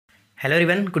Hello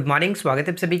everyone, good morning. स्वागत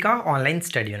है आप सभी का ऑनलाइन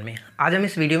स्टडी में। आज हम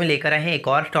इस वीडियो में लेकर आए हैं एक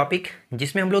और टॉपिक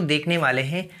जिसमें हम लोग देखने वाले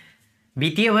हैं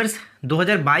वित्तीय वर्ष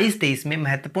 2022-23 में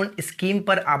महत्वपूर्ण स्कीम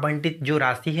पर आवंटित जो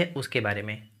राशि है उसके बारे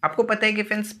में। आपको पता है कि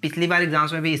फ्रेंड्स पिछली बार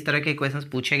एग्जाम्स में भी इस तरह के क्वेश्चंस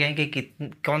पूछे गए हैं कि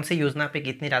कौन सी योजना पे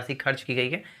कितनी राशि खर्च की गई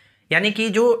है। यानी कि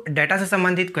जो डाटा से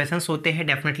संबंधित क्वेश्चंस होते हैं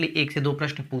डेफिनेटली 1 से 2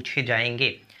 प्रश्न पूछे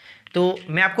जाएंगे। तो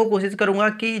मैं आपको कोशिश करूंगा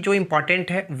कि जो इम्पोर्टेंट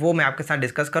है वो मैं आपके साथ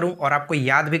डिस्कस करूं और आपको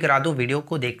याद भी करा दूं वीडियो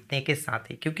को देखने के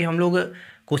साथ ही, क्योंकि हम लोग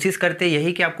कोशिश करते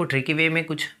यही कि आपको ट्रिकी वे में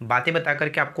कुछ बातें बता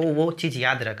करके आपको वो चीज़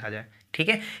याद रखा जाए। ठीक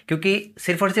है, क्योंकि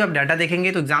सिर्फ और सिर्फ आप डाटा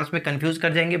देखेंगे तो एग्जाम्स में कंफ्यूज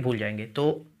कर जाएंगे, भूल जाएंगे।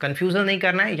 तो कंफ्यूजन नहीं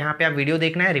करना है, यहाँ पे आप वीडियो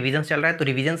देखना है। रिविजन चल रहा है तो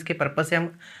रिविजन्स के पर्पज से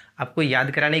हम आपको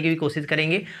याद कराने की भी कोशिश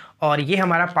करेंगे। और ये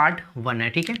हमारा पार्ट 1 है।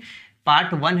 ठीक है,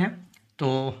 पार्ट 1 है,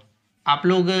 तो आप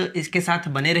लोग इसके साथ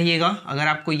बने रहिएगा। अगर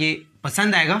आपको ये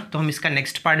पसंद आएगा तो हम इसका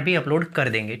नेक्स्ट पार्ट भी अपलोड कर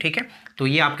देंगे। ठीक है, तो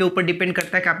ये आपके ऊपर डिपेंड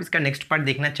करता है कि आप इसका नेक्स्ट पार्ट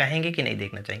देखना चाहेंगे कि नहीं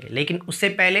देखना चाहेंगे। लेकिन उससे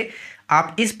पहले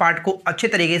आप इस पार्ट को अच्छे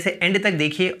तरीके से एंड तक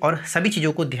देखिए और सभी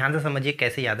चीज़ों को ध्यान से समझिए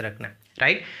कैसे याद रखना है।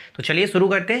 राइट, तो चलिए शुरू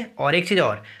करते हैं। और एक चीज़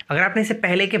और, अगर आपने इससे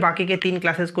पहले के बाकी के 3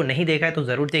 क्लासेस को नहीं देखा है तो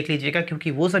ज़रूर देख लीजिएगा,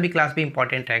 क्योंकि वो सभी क्लास भी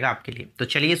इंपॉर्टेंट रहेगा आपके लिए। तो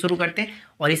चलिए शुरू करते हैं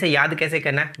और इसे याद कैसे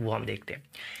करना है वो हम देखते हैं।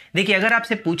 देखिए, अगर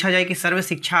आपसे पूछा जाए कि सर्व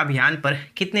शिक्षा अभियान पर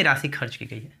कितनी राशि खर्च की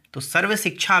गई है, तो सर्व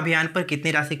शिक्षा अभियान पर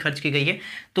कितनी राशि खर्च की गई है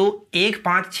तो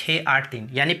 15683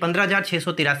 यानी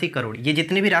 15,683 करोड़। ये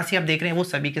जितनी भी राशि आप देख रहे हैं वो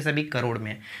सभी के सभी करोड़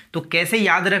में है। तो कैसे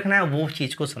याद रखना है वो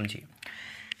चीज़ को समझिए।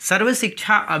 सर्व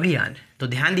शिक्षा अभियान, तो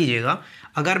ध्यान दीजिएगा,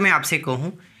 अगर मैं आपसे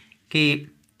कहूँ कि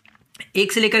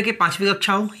 1 से लेकर के 5वीं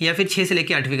कक्षा हो या फिर 6 से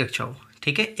लेकर 8वीं कक्षा हो,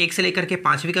 ठीक है, 1 से लेकर के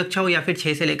 5वीं कक्षा हो या फिर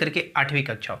 6 से लेकर के 8वीं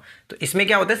कक्षा हो, तो इसमें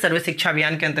क्या होता है, सर्व शिक्षा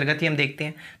अभियान के अंतर्गत ही हम देखते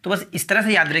हैं। तो बस इस तरह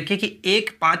से याद रखिए कि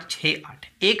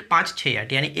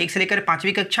 1568 यानी 1 से लेकर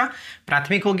 5वीं कक्षा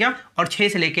प्राथमिक हो गया और 6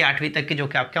 से लेकर 8वीं तक के जो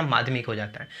कि आपका माध्यमिक हो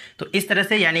जाता है। तो इस तरह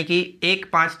से यानी कि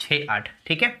 1568।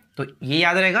 ठीक है, तो ये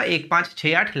याद रहेगा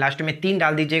 1568, लास्ट में 3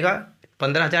 डाल दीजिएगा,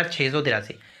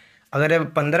 15,683। अगर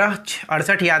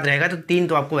 1568 याद रहेगा तो 3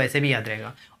 तो आपको वैसे भी याद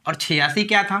रहेगा। और 86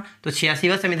 क्या था, तो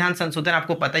 86वां संविधान संशोधन,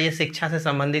 आपको पता है ये शिक्षा से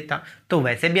संबंधित था, तो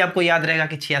वैसे भी आपको याद रहेगा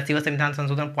कि 86वां संविधान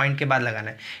संशोधन पॉइंट के बाद लगाना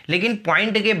है। लेकिन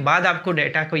पॉइंट के बाद आपको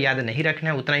डेटा को याद नहीं रखना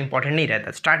है, उतना इंपॉर्टेंट नहीं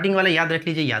रहता। स्टार्टिंग वाला याद रख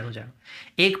लीजिए, याद हो जाएगा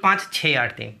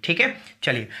 15683। ठीक है,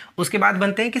 चलिए उसके बाद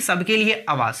बनते हैं कि सबके लिए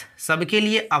आवास। सबके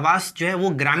लिए आवास जो है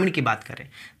वो ग्रामीण की बात करें,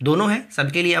 दोनों है,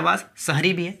 सबके लिए आवास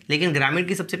शहरी भी है, लेकिन ग्रामीण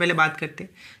की सबसे पहले बात करते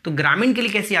हैं। तो ग्रामीण के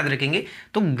लिए कैसे याद रखेंगे,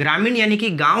 तो ग्रामीण यानी कि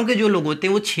गाँव के जो लोग होते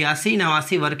हैं वो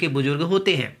 86-89 वर्ष के बुजुर्ग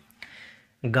होते हैं।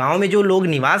 गांव में जो लोग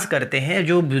निवास करते हैं,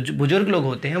 जो बुजुर्ग लोग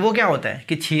होते हैं, वो क्या होता है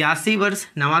कि 86 वर्ष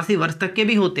 89 वर्ष तक के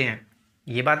भी होते हैं।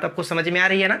 ये बात आपको समझ में आ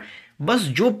रही है ना। बस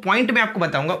जो पॉइंट मैं आपको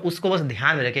बताऊंगा उसको बस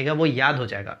ध्यान में रखिएगा, वो याद हो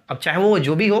जाएगा। अब चाहे वो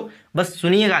जो भी हो, बस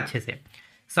सुनिएगा अच्छे से।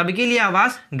 सबके लिए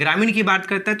आवास ग्रामीण की बात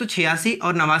करता है तो 86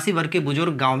 और 89 वर्ष के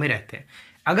बुजुर्ग गाँव में रहते हैं।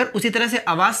 अगर उसी तरह से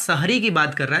आवास शहरी की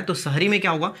बात कर रहा है तो शहरी में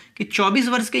क्या होगा कि 24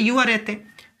 वर्ष के युवा रहते हैं।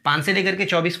 5 से लेकर के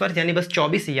 24 वर्ष, यानी बस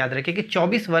 24 याद रखें कि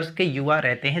 24 वर्ष के युवा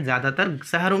रहते हैं, ज़्यादातर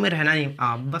शहरों में रहना नहीं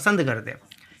पसंद करते हैं।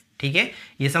 ठीक है,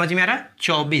 ये समझ में आ रहा है।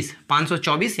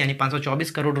 524 यानी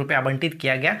 524 करोड़ रुपए आवंटित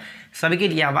किया गया सबके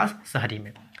लिए आवास शहरी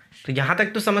में। तो यहाँ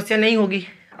तक तो समस्या नहीं होगी।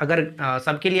 अगर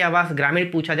सबके लिए आवास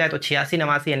ग्रामीण पूछा जाए तो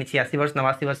 86-89 यानी 86 वर्ष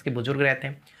 89 वर्ष के बुजुर्ग रहते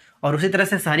हैं। और उसी तरह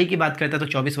से शहरी की बात करते हैं तो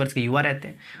 24 वर्ष के युवा रहते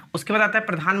हैं। उसके बाद आता है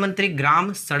प्रधानमंत्री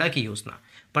ग्राम सड़क योजना।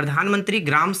 प्रधानमंत्री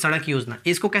ग्राम सड़क योजना,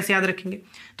 इसको कैसे याद रखेंगे,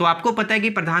 तो आपको पता है कि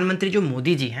प्रधानमंत्री जो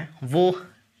मोदी जी हैं वो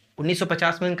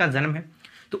 1950 में इनका जन्म है।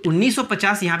 तो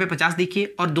 1950 यहाँ पे 50 देखिए,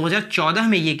 और 2014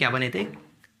 में ये क्या बने थे,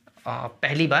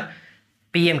 पहली बार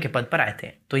पीएम के पद पर आए थे।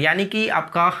 तो यानी कि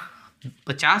आपका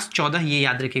 50-14 ये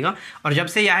याद रखिएगा। और जब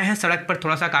से ये आए हैं सड़क पर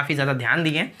थोड़ा सा काफ़ी ज़्यादा ध्यान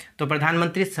दिए हैं, तो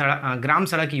प्रधानमंत्री ग्राम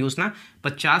सड़क योजना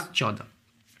 50-14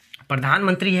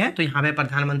 प्रधानमंत्री है। तो यहाँ पे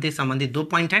प्रधानमंत्री संबंधित 2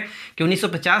 पॉइंट है कि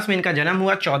 1950 में इनका जन्म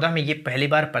हुआ, 14 में ये पहली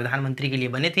बार प्रधानमंत्री के लिए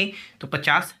बने थे, तो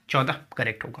 50-14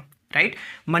 करेक्ट होगा। राइट,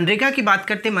 मनरेगा की बात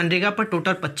करते हैं। मनरेगा पर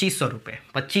टोटल 2500 रुपये,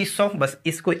 2500, बस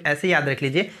इसको ऐसे याद रख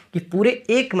लीजिए कि पूरे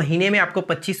 1 महीने में आपको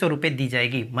 2500 रुपये दी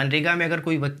जाएगी। मनरेगा में अगर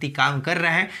कोई व्यक्ति काम कर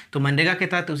रहा है तो मनरेगा के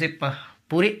तहत उसे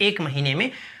पूरे 1 महीने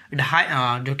में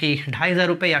 2,500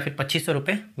 रुपये या फिर 2500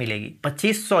 रुपये मिलेगी।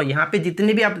 2500, यहाँ पे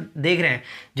जितने भी आप देख रहे हैं,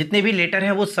 जितने भी लेटर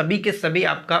हैं वो सभी के सभी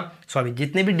आपका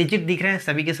जितने भी डिजिट दिख रहे हैं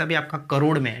सभी के सभी आपका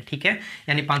करोड़ में है। ठीक है,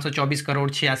 यानी 524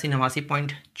 करोड़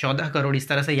 86-89.14 करोड़, इस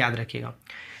तरह से याद रखिएगा।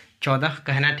 14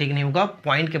 कहना ठीक नहीं होगा,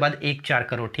 पॉइंट के बाद 1-4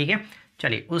 करोड़। ठीक है,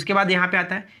 चलिए उसके बाद यहाँ पे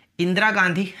आता है इंदिरा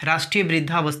गांधी राष्ट्रीय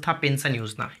वृद्धावस्था पेंशन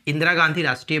योजना। इंदिरा गांधी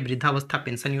राष्ट्रीय वृद्धावस्था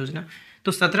पेंशन योजना,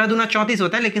 तो 17 दूना 34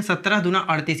 होता है, लेकिन 17 दूना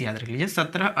 38 याद रख लीजिए।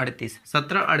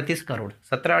 1738 करोड़,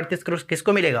 1738 करोड़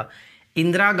किसको मिलेगा,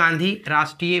 इंदिरा गांधी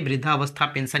राष्ट्रीय वृद्धावस्था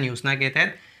पेंशन योजना के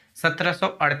तहत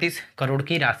 1738 करोड़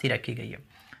की राशि रखी गई है।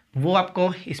 वो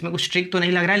आपको इसमें कुछ ट्रिक तो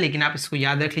नहीं लग रहा है, लेकिन आप इसको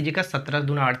याद रख लीजिएगा, 17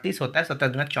 दूना 38 होता है, 17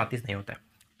 दूना 34 नहीं होता है।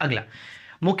 अगला,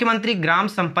 मुख्यमंत्री ग्राम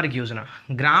संपर्क योजना।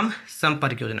 ग्राम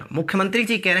संपर्क योजना, मुख्यमंत्री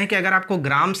जी कह रहे हैं कि अगर आपको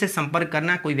ग्राम से संपर्क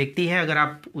करना है, कोई व्यक्ति है, अगर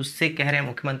आप उससे कह रहे हैं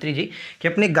मुख्यमंत्री जी कि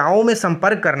अपने गाँव में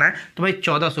संपर्क करना है, तो भाई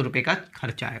 1400 रुपये का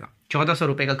खर्चा आएगा। 1400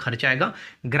 रुपये का खर्चा आएगा।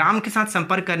 ग्राम के साथ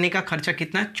संपर्क करने का खर्चा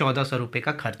कितना है? 1400 रुपये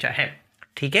का खर्चा है।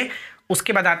 ठीक है।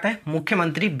 उसके बाद आता है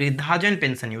मुख्यमंत्री वृद्धाजन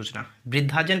पेंशन योजना।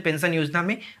 वृद्धाजन पेंशन योजना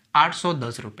में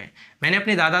 810 रुपये। मैंने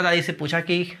अपने दादा दादी से पूछा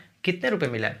कि कितने रुपए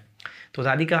मिला है, तो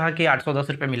दादी कहा कि 810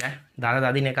 रुपये मिला है, दादा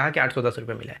दादी ने कहा कि 810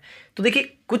 रुपये मिला है। तो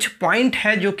देखिए कुछ पॉइंट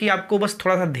है जो कि आपको बस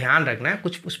थोड़ा सा ध्यान रखना है,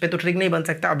 कुछ उस पर तो ट्रिक नहीं बन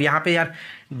सकता। अब यहाँ पे यार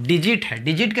डिजिट है,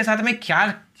 डिजिट के साथ मैं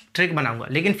क्या ट्रिक बनाऊंगा,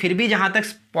 लेकिन फिर भी जहाँ तक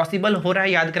पॉसिबल हो रहा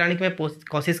है याद कराने की मैं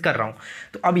कोशिश कर रहा हूँ।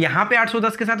 तो अब यहाँ पे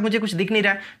 810 के साथ मुझे कुछ दिख नहीं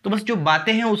रहा है, तो बस जो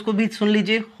बातें हैं उसको भी सुन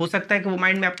लीजिए, हो सकता है कि वो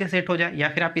माइंड में आपके सेट हो जाए, या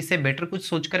फिर आप इससे बेटर कुछ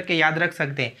सोच करके याद रख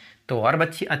सकते हैं, तो और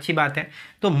अच्छी बात है।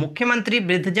 तो मुख्यमंत्री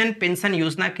वृद्धजन पेंशन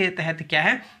योजना के तहत क्या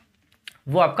है,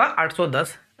 वो आपका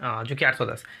 810 जो कि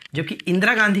 810, जबकि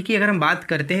इंदिरा गांधी की अगर हम बात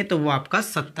करते हैं तो वो आपका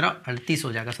 1738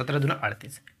 हो जाएगा, 17 दूना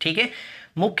 38। ठीक है।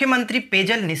 मुख्यमंत्री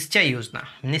पेयजल निश्चय योजना,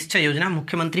 निश्चय योजना,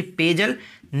 मुख्यमंत्री पेयजल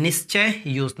निश्चय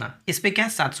योजना, इस पे क्या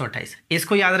है 728।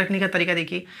 इसको याद रखने का तरीका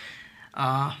देखिए,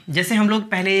 जैसे हम लोग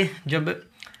पहले जब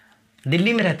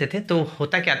दिल्ली में रहते थे तो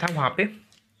होता क्या था वहाँ पे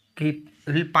कि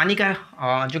पानी का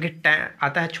जो कि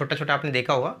आता है छोटा छोटा, आपने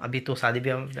देखा होगा, अभी तो शादी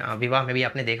विवाह में भी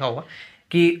आपने देखा होगा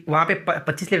कि वहाँ पे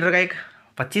 25 लीटर का एक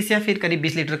 25 या फिर करीब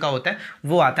 20 लीटर का होता है,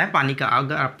 वो आता है पानी का,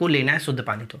 अगर आपको लेना है शुद्ध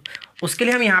पानी। तो उसके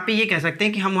लिए हम यहाँ पे ये कह सकते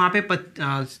हैं कि हम वहाँ पे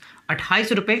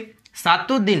 28 रुपये,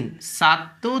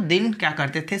 सातों दिन क्या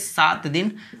करते थे, 7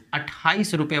 दिन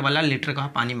 28 रुपये वाला लीटर का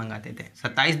पानी मंगाते थे,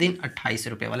 27 दिन 28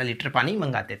 रुपये वाला लीटर पानी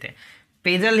मंगाते थे।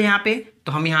 पेयजल यहाँ पे,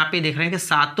 तो हम यहाँ पे देख रहे हैं कि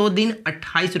 7 दिन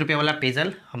 28 रुपये वाला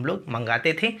पेयजल हम लोग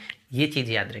मंगाते थे, ये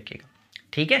चीज़ याद रखिएगा।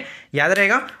 ठीक है, याद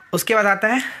रहेगा। उसके बाद आता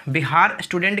है Bihar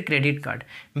student credit card.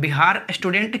 Bihar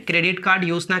student credit card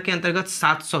योजना के अंतर्गत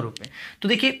 700 रुपये। तो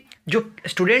देखिए जो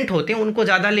स्टूडेंट होते हैं उनको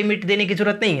ज़्यादा लिमिट देने की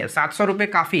जरूरत नहीं है, 700 रुपये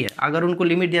काफ़ी है। अगर उनको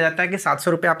लिमिट दिया जाता है कि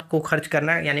 700 रुपये आपको खर्च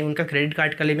करना है, यानी उनका क्रेडिट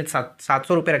कार्ड का लिमिट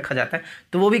 700 रुपये रखा जाता है,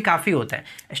 तो वो भी काफ़ी होता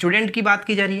है। स्टूडेंट की बात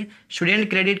की जा रही है, स्टूडेंट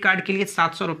क्रेडिट कार्ड के लिए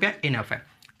 700 रुपये इनफ है।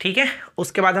 ठीक है।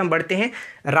 उसके बाद हम बढ़ते हैं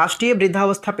राष्ट्रीय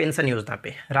वृद्धावस्था पेंशन योजना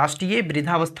पे। राष्ट्रीय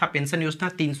वृद्धावस्था पेंशन योजना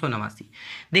 389।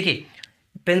 देखिए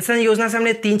पेंशन योजना से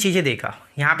हमने 3 चीज़ें देखा।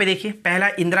 यहाँ पे देखिए, पहला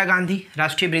इंदिरा गांधी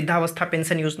राष्ट्रीय वृद्धावस्था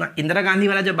पेंशन योजना। इंदिरा गांधी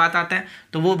वाला जब बात आता है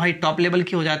तो वो भाई टॉप लेवल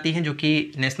की हो जाती है, जो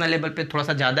कि नेशनल लेवल पे थोड़ा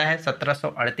सा ज़्यादा है,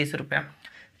 1738 रुपया।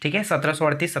 ठीक है,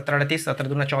 1738, 1738, 17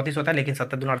 दूना 34 होता है, लेकिन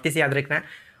 17 दूना 38 याद रखना है।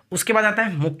 उसके बाद आता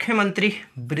है मुख्यमंत्री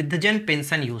वृद्धजन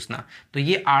पेंशन योजना, तो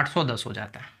ये 810 हो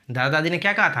जाता है। दादा दादी ने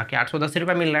क्या कहा था कि 810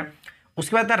 रुपये मिल रहा है।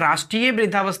 उसके बाद आता है राष्ट्रीय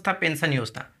वृद्धावस्था पेंशन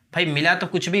योजना। भाई मिला तो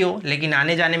कुछ भी हो, लेकिन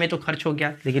आने जाने में तो खर्च हो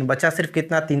गया, लेकिन बचा सिर्फ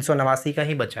कितना, 389 का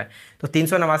ही बचा है। तो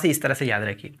 389 इस तरह से याद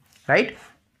रखिए, राइट।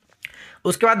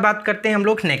 उसके बाद बात करते हैं हम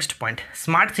लोग next point,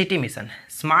 smart city mission.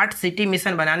 Smart city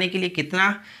mission बनाने के लिए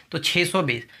कितना, तो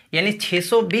 620, यानी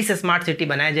 620 स्मार्ट सिटी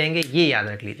बनाए जाएंगे, ये याद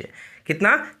रख लीजिए।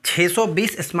 कितना,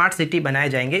 620 स्मार्ट सिटी बनाए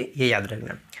जाएंगे, ये याद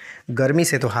रखना। गर्मी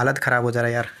से तो हालत ख़राब हो जा रहा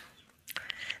है यार।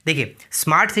 देखिए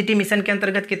स्मार्ट सिटी मिशन के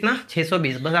अंतर्गत कितना,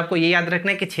 620, बस आपको ये याद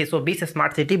रखना है कि 620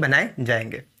 स्मार्ट सिटी बनाए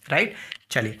जाएंगे, राइट।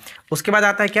 चलिए उसके बाद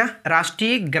आता है क्या,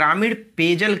 राष्ट्रीय ग्रामीण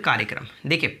पेयजल कार्यक्रम।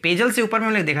 देखिए पेयजल से ऊपर में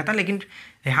हमने देखा था, लेकिन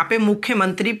यहाँ पे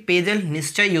मुख्यमंत्री पेयजल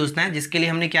निश्चय योजना है, जिसके लिए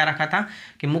हमने क्या रखा था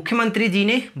कि मुख्यमंत्री जी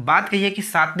ने बात कही है कि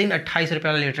 7 दिन 28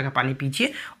 रुपये वाला लीटर का पानी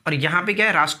पीजिए। और यहाँ पे क्या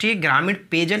है, राष्ट्रीय ग्रामीण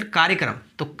पेयजल कार्यक्रम।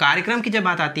 तो कार्यक्रम की जब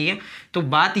बात आती है तो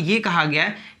बात ये कहा गया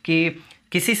है कि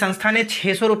किसी संस्था ने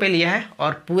 600 रुपये लिया है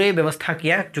और पूरे व्यवस्था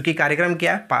किया है, जो कि कार्यक्रम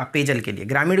किया है पेयजल के लिए,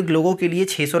 ग्रामीण लोगों के लिए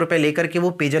 600 रुपये लेकर के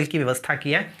वो पेयजल की व्यवस्था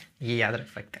किया है, ये याद रख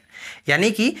सकते हैं। यानी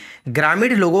कि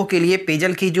ग्रामीण लोगों के लिए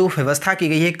पेयजल की जो व्यवस्था की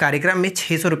गई है कार्यक्रम में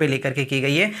 600 रुपये लेकर के की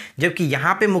गई है। जबकि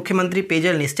यहाँ पे मुख्यमंत्री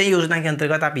पेयजल निश्चय योजना के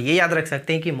अंतर्गत आप ये याद रख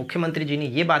सकते हैं कि मुख्यमंत्री जी ने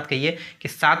ये बात कही है कि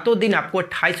 7 दिन आपको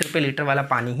 28 रुपये लीटर वाला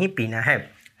पानी ही पीना है,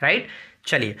 राइट।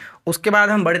 चलिए उसके बाद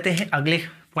हम बढ़ते हैं अगले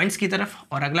पॉइंट्स की तरफ,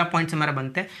 और अगला पॉइंट्स हमारा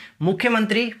बनता है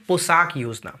मुख्यमंत्री पोशाक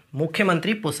योजना।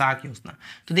 मुख्यमंत्री पोशाक योजना,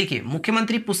 तो देखिए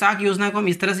मुख्यमंत्री पोशाक योजना को हम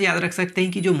इस तरह से याद रख सकते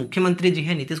हैं कि जो मुख्यमंत्री जी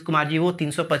हैं नीतीश कुमार जी, वो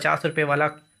 350 रुपये वाला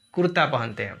कुर्ता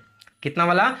पहनते हैं। कितना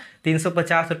वाला,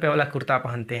 350 रुपये वाला कुर्ता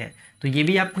पहनते हैं। तो ये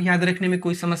भी आपको याद रखने में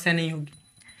कोई समस्या नहीं होगी,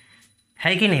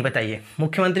 है कि नहीं, बताइए।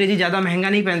 मुख्यमंत्री जी ज़्यादा महंगा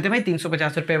नहीं पहनते भाई,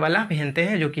 350 रुपये वाला पहनते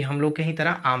हैं, जो कि हम लोग के ही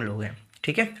तरह आम लोग हैं,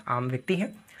 ठीक है, आम व्यक्ति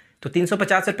हैं। तो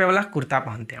 350 रुपये वाला कुर्ता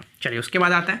पहनते हैं। चलिए उसके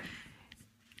बाद आता है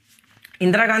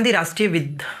इंदिरा गांधी राष्ट्रीय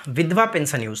विधवा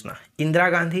पेंशन योजना। इंदिरा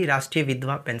गांधी राष्ट्रीय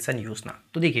विधवा पेंशन योजना,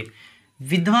 तो देखिए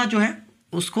विधवा जो है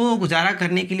उसको गुजारा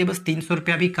करने के लिए बस 300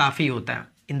 रुपया भी काफ़ी होता है।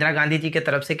 इंदिरा गांधी जी की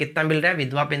तरफ से कितना मिल रहा है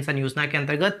विधवा पेंशन योजना के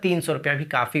अंतर्गत? 300 रुपया भी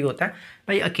काफ़ी होता है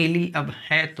भाई। अकेली अब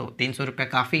है तो 300 रुपया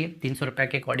काफ़ी है। 300 रुपया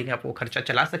के अकॉर्डिंग आप वो खर्चा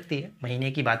चला सकती है,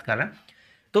 महीने की बात कर रहे हैं।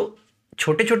 तो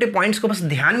छोटे छोटे पॉइंट्स को बस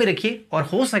ध्यान में रखिए, और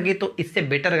हो सके तो इससे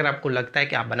बेटर अगर आपको लगता है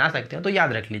कि आप बना सकते हो तो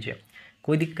याद रख लीजिए,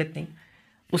 कोई दिक्कत नहीं।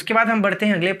 उसके बाद हम बढ़ते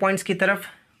हैं अगले पॉइंट्स की तरफ।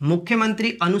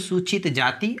 मुख्यमंत्री अनुसूचित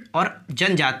जाति और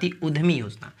जनजाति उद्यमी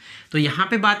योजना। तो यहाँ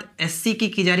पे बात एससी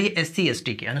की जा रही है, एससी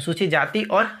एसटी की, अनुसूचित जाति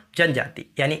और जनजाति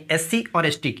यानी एससी और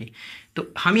एसटी की। तो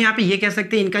हम यहाँ पे ये कह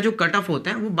सकते हैं इनका जो कट ऑफ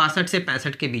होता है वो 62 से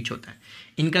 65 के बीच होता है।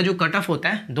 इनका जो कट ऑफ होता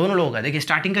है दोनों लोगों का, देखिए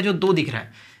स्टार्टिंग का जो 2 दिख रहा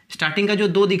है, स्टार्टिंग का जो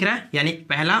 2 दिख रहा है यानी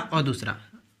पहला और दूसरा,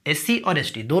 एससी और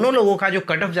एसटी दोनों लोगों का जो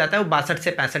कट ऑफ जाता है वो 62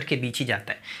 से 65 के बीच ही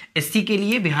जाता है। एससी के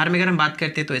लिए बिहार में अगर हम बात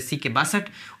करते हैं तो एससी के 62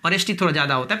 और एसटी थोड़ा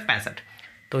ज़्यादा होता है 65।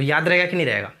 तो याद रहेगा कि नहीं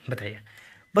रहेगा बताइए?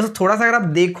 बस थोड़ा सा अगर आप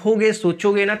देखोगे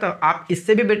सोचोगे ना तो आप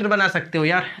इससे भी बेटर बना सकते हो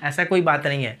यार, ऐसा कोई बात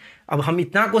नहीं है। अब हम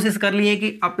इतना कोशिश कर लिए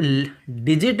कि अब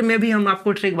डिजिट में भी हम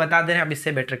आपको ट्रिक बता दे रहे हैं, अब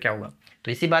इससे बेटर क्या होगा।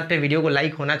 तो इसी बात पे वीडियो को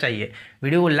लाइक होना चाहिए,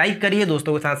 वीडियो को लाइक करिए,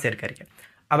 दोस्तों के साथ शेयर करिए।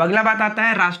 अब अगला बात आता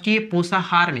है राष्ट्रीय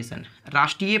पोषाहार मिशन।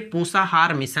 राष्ट्रीय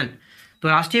पोषाहार मिशन, तो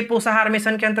राष्ट्रीय पोषाहार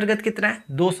मिशन के अंतर्गत कितना है?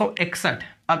 261।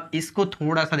 अब इसको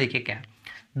थोड़ा सा देखिए क्या है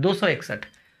 261।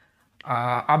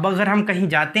 अब अगर हम कहीं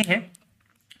जाते हैं,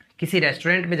 किसी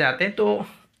रेस्टोरेंट में जाते हैं तो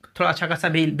थोड़ा अच्छा खासा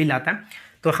बिल आता है।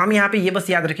 तो हम यहाँ पे ये बस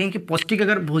याद रखेंगे कि पौष्टिक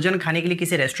अगर भोजन खाने के लिए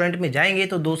किसी रेस्टोरेंट में जाएंगे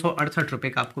तो 268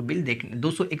 रुपये का आपको बिल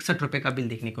 261 रुपये का बिल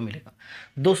देखने को मिलेगा।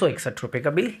 261 रुपये का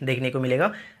बिल देखने को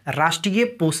मिलेगा। राष्ट्रीय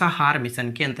पोषाहार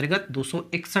मिशन के अंतर्गत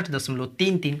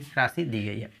 261.33 राशि दी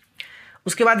गई है।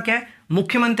 उसके बाद क्या है?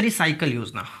 मुख्यमंत्री साइकिल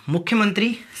योजना।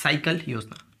 मुख्यमंत्री साइकिल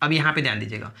योजना, अब यहाँ पे ध्यान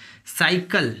दीजिएगा,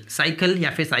 साइकिल या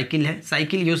फिर साइकिल है,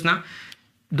 साइकिल योजना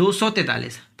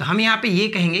 243। तो हम यहाँ पे ये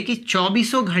कहेंगे कि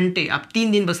 24 घंटे आप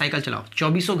 3 दिन बस साइकिल चलाओ,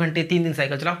 24 घंटे 3 दिन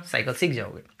साइकिल चलाओ, साइकिल सीख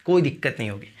जाओगे, कोई दिक्कत नहीं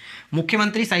होगी।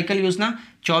 मुख्यमंत्री साइकिल योजना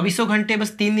 24 घंटे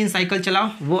बस 3 दिन साइकिल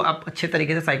चलाओ, वो आप अच्छे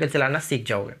तरीके से साइकिल चलाना सीख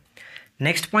जाओगे।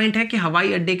 नेक्स्ट पॉइंट है कि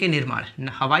हवाई अड्डे के निर्माण।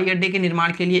 हवाई अड्डे के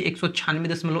निर्माण के लिए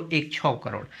 196.16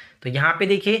 करोड़। तो यहाँ पे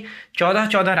देखिए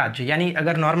 14 राज्य, यानी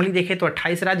अगर नॉर्मली देखें तो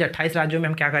 28 राज्य, 28 राज्यों में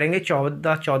हम क्या करेंगे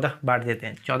 14 बांट देते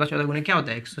हैं। 14 गुने क्या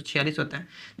होता है? 146 होता है,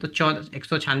 तो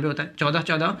 196 होता है।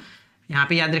 14 यहाँ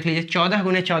पे याद रख लीजिए, 14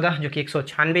 गुने 14 जो कि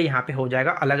 196 यहाँ पे हो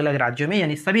जाएगा अलग अलग राज्यों में,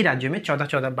 यानी सभी राज्यों में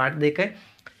 14 बांट देकर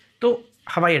तो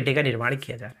हवाई अड्डे का निर्माण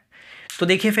किया जा रहा है। तो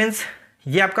देखिए फ्रेंड्स,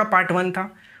 ये आपका पार्ट 1 था।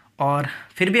 और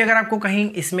फिर भी अगर आपको कहीं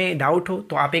इसमें डाउट हो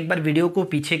तो आप एक बार वीडियो को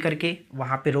पीछे करके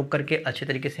वहाँ पे रोक करके अच्छे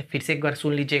तरीके से फिर से एक बार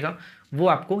सुन लीजिएगा, वो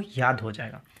आपको याद हो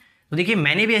जाएगा। तो देखिए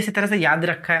मैंने भी इसी तरह से याद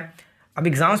रखा है। अब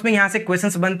एग्जाम्स में यहाँ से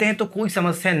क्वेश्चंस बनते हैं तो कोई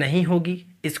समस्या नहीं होगी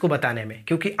इसको बताने में,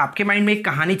 क्योंकि आपके माइंड में एक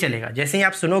कहानी चलेगा। जैसे ही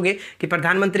आप सुनोगे कि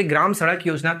प्रधानमंत्री ग्राम सड़क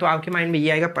योजना, तो आपके माइंड में ये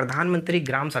आएगा प्रधानमंत्री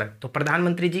ग्राम सड़क। तो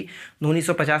प्रधानमंत्री जी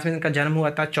 1950 में इनका जन्म हुआ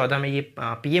था, 14 में ये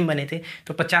पीएम बने थे।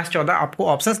 तो 50-14 आपको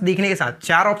ऑप्शंस दिखने के साथ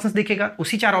 4 ऑप्शंस दिखेगा,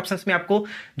 उसी 4 ऑप्शंस में आपको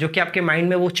जो कि आपके माइंड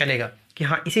में वो चलेगा कि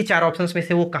हाँ इसी 4 ऑप्शंस में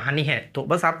से वो कहानी है, तो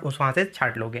बस आप उस वहाँ से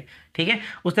छाट लोगे। ठीक है।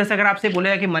 उस तरह से अगर आपसे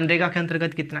बोलेगा कि मनरेगा के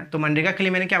अंतर्गत कितना है, तो मनरेगा के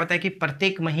लिए मैंने क्या बताया कि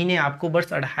प्रत्येक महीने आपको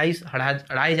बस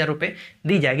 2,500 रुपये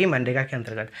दी जाएगी मनरेगा के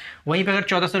अंतर्गत। वहीं पर अगर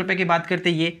 1400 रुपये की बात करते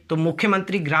ये, तो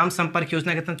मुख्यमंत्री ग्राम संपर्क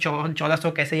योजना के तहत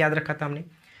 1400 कैसे याद रखा था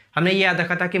हमने ये याद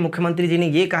रखा था कि मुख्यमंत्री जी ने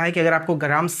ये कहा है कि अगर आपको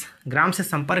ग्राम से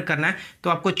संपर्क करना है तो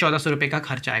आपको 1400 रुपये का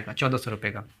खर्चा आएगा, 1400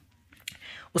 रुपये का।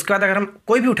 उसके बाद अगर हम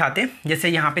कोई भी उठाते हैं, जैसे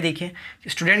यहाँ पे देखिए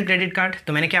स्टूडेंट क्रेडिट कार्ड,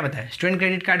 तो मैंने क्या बताया स्टूडेंट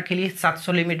क्रेडिट कार्ड के लिए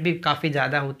 700 लिमिट भी काफ़ी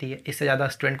ज़्यादा होती है, इससे ज़्यादा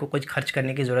स्टूडेंट को कुछ खर्च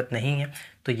करने की ज़रूरत नहीं है।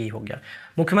 तो ये हो गया।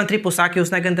 मुख्यमंत्री पोशाक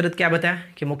योजना के अंतर्गत क्या बताया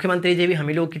कि मुख्यमंत्री जी भी हम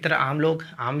ही लोग की तरह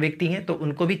आम व्यक्ति हैं, तो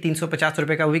उनको भी 350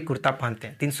 रुपये का वही कुर्ता पहनते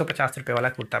हैं, 350 रुपये वाला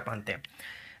कुर्ता पहनते हैं।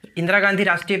 इंदिरा गांधी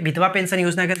राष्ट्रीय विधवा पेंशन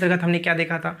योजना के अंतर्गत हमने क्या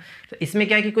देखा था, तो इसमें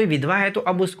क्या है कि कोई विधवा है तो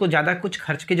अब उसको ज़्यादा कुछ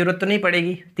खर्च की जरूरत तो नहीं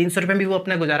पड़ेगी, 300 रुपये भी वो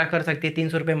अपना गुजारा कर सकती है,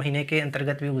 300 रुपये महीने के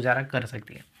अंतर्गत भी गुजारा कर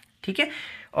सकती है। ठीक है।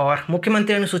 और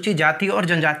मुख्यमंत्री अनुसूचित जाति और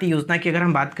जनजाति योजना की अगर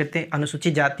हम बात करते हैं,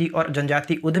 अनुसूचित जाति और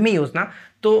जनजाति उद्यमी योजना,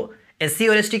 तो एससी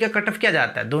और एसटी का कट ऑफ क्या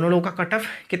जाता है, दोनों लोगों का कट ऑफ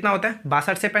कितना होता है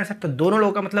 62 से 65। तो दोनों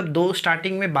लोगों का मतलब 2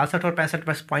 स्टार्टिंग में 62 और 65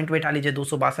 बस पॉइंट बैठा लीजिए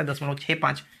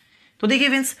 262.65। तो देखिए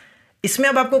फ्रेंड्स, इसमें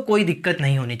अब आपको कोई दिक्कत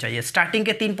नहीं होनी चाहिए। स्टार्टिंग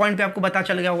के 3 पॉइंट पे आपको पता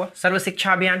चल गया होगा। सर्व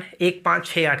शिक्षा अभियान 1, 5,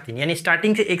 6, 8, 3, यानी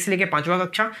स्टार्टिंग से 1 से लेकर 5वां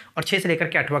कक्षा और 6 से लेकर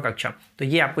के 8वां कक्षा। तो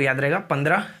ये आपको याद रहेगा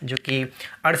 15 जो कि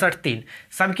 68, 3।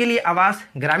 सबके लिए आवास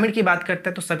ग्रामीण की बात करते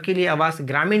हैं, तो सबके लिए आवास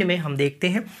ग्रामीण में हम देखते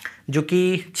हैं जो कि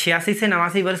 86 से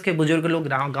 89 वर्ष के बुजुर्ग लोग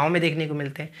गाँव में देखने को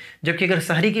मिलते हैं। जबकि अगर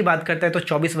शहरी की बात करते हैं तो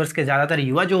 24 वर्ष के ज़्यादातर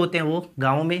युवा जो होते हैं वो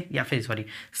गाँव में या फिर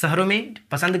शहरों में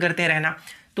पसंद करते हैं रहना।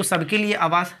 तो सबके लिए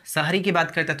आवास शहरी की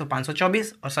बात करता है तो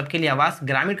 524 और सबके लिए आवास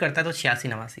ग्रामीण करता है तो 86,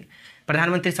 89।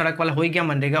 प्रधानमंत्री सड़क वाला हो ही गया,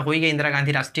 मनरेगा हो ही गया, इंदिरा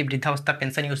गांधी राष्ट्रीय वृद्धावस्था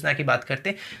पेंशन योजना की बात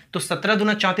करते तो 17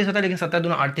 दूना 34 होता है, लेकिन 17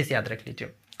 दूना 38 याद रख लीजिए।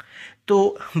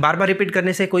 तो बार बार रिपीट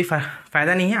करने से कोई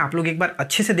फ़ायदा नहीं है, आप लोग एक बार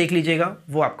अच्छे से देख लीजिएगा,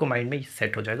 वो आपको माइंड में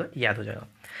सेट हो जाएगा, याद हो जाएगा।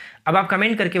 अब आप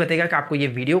कमेंट करके बताइएगा कि आपको ये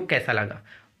वीडियो कैसा लगा।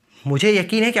 मुझे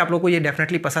यकीन है कि आप लोग को ये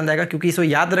डेफिनेटली पसंद आएगा, क्योंकि इसको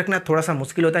याद रखना थोड़ा सा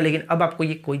मुश्किल होता है, लेकिन अब आपको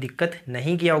ये कोई दिक्कत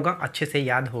नहीं किया होगा, अच्छे से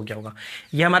याद हो गया होगा।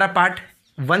 ये हमारा पार्ट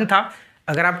 1 था।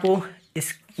 अगर आपको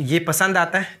ये पसंद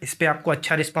आता है, इस पर आपको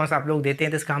अच्छा रिस्पांस आप लोग देते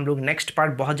हैं, तो इसका हम लोग नेक्स्ट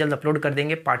पार्ट बहुत जल्द अपलोड कर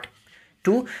देंगे, पार्ट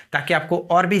 2, ताकि आपको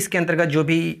और भी इसके अंतर्गत जो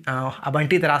भी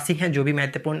आवंटित राशि है, जो भी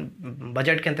महत्वपूर्ण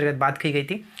बजट के अंतर्गत बात की गई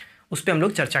थी, उस पर हम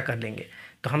लोग चर्चा कर लेंगे।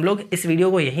 तो हम लोग इस वीडियो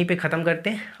को यहीं पे ख़त्म करते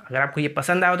हैं। अगर आपको ये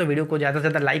पसंद आया तो वीडियो को ज़्यादा से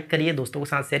ज़्यादा लाइक करिए, दोस्तों के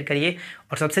साथ शेयर करिए,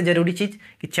 और सबसे ज़रूरी चीज़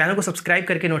कि चैनल को सब्सक्राइब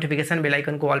करके नोटिफिकेशन बेल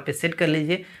आइकन को ऑल पे सेट कर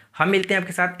लीजिए। हम मिलते हैं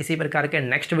आपके साथ इसी प्रकार के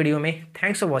नेक्स्ट वीडियो में।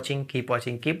 Thanks for watching,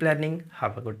 keep learning,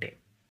 have a good day.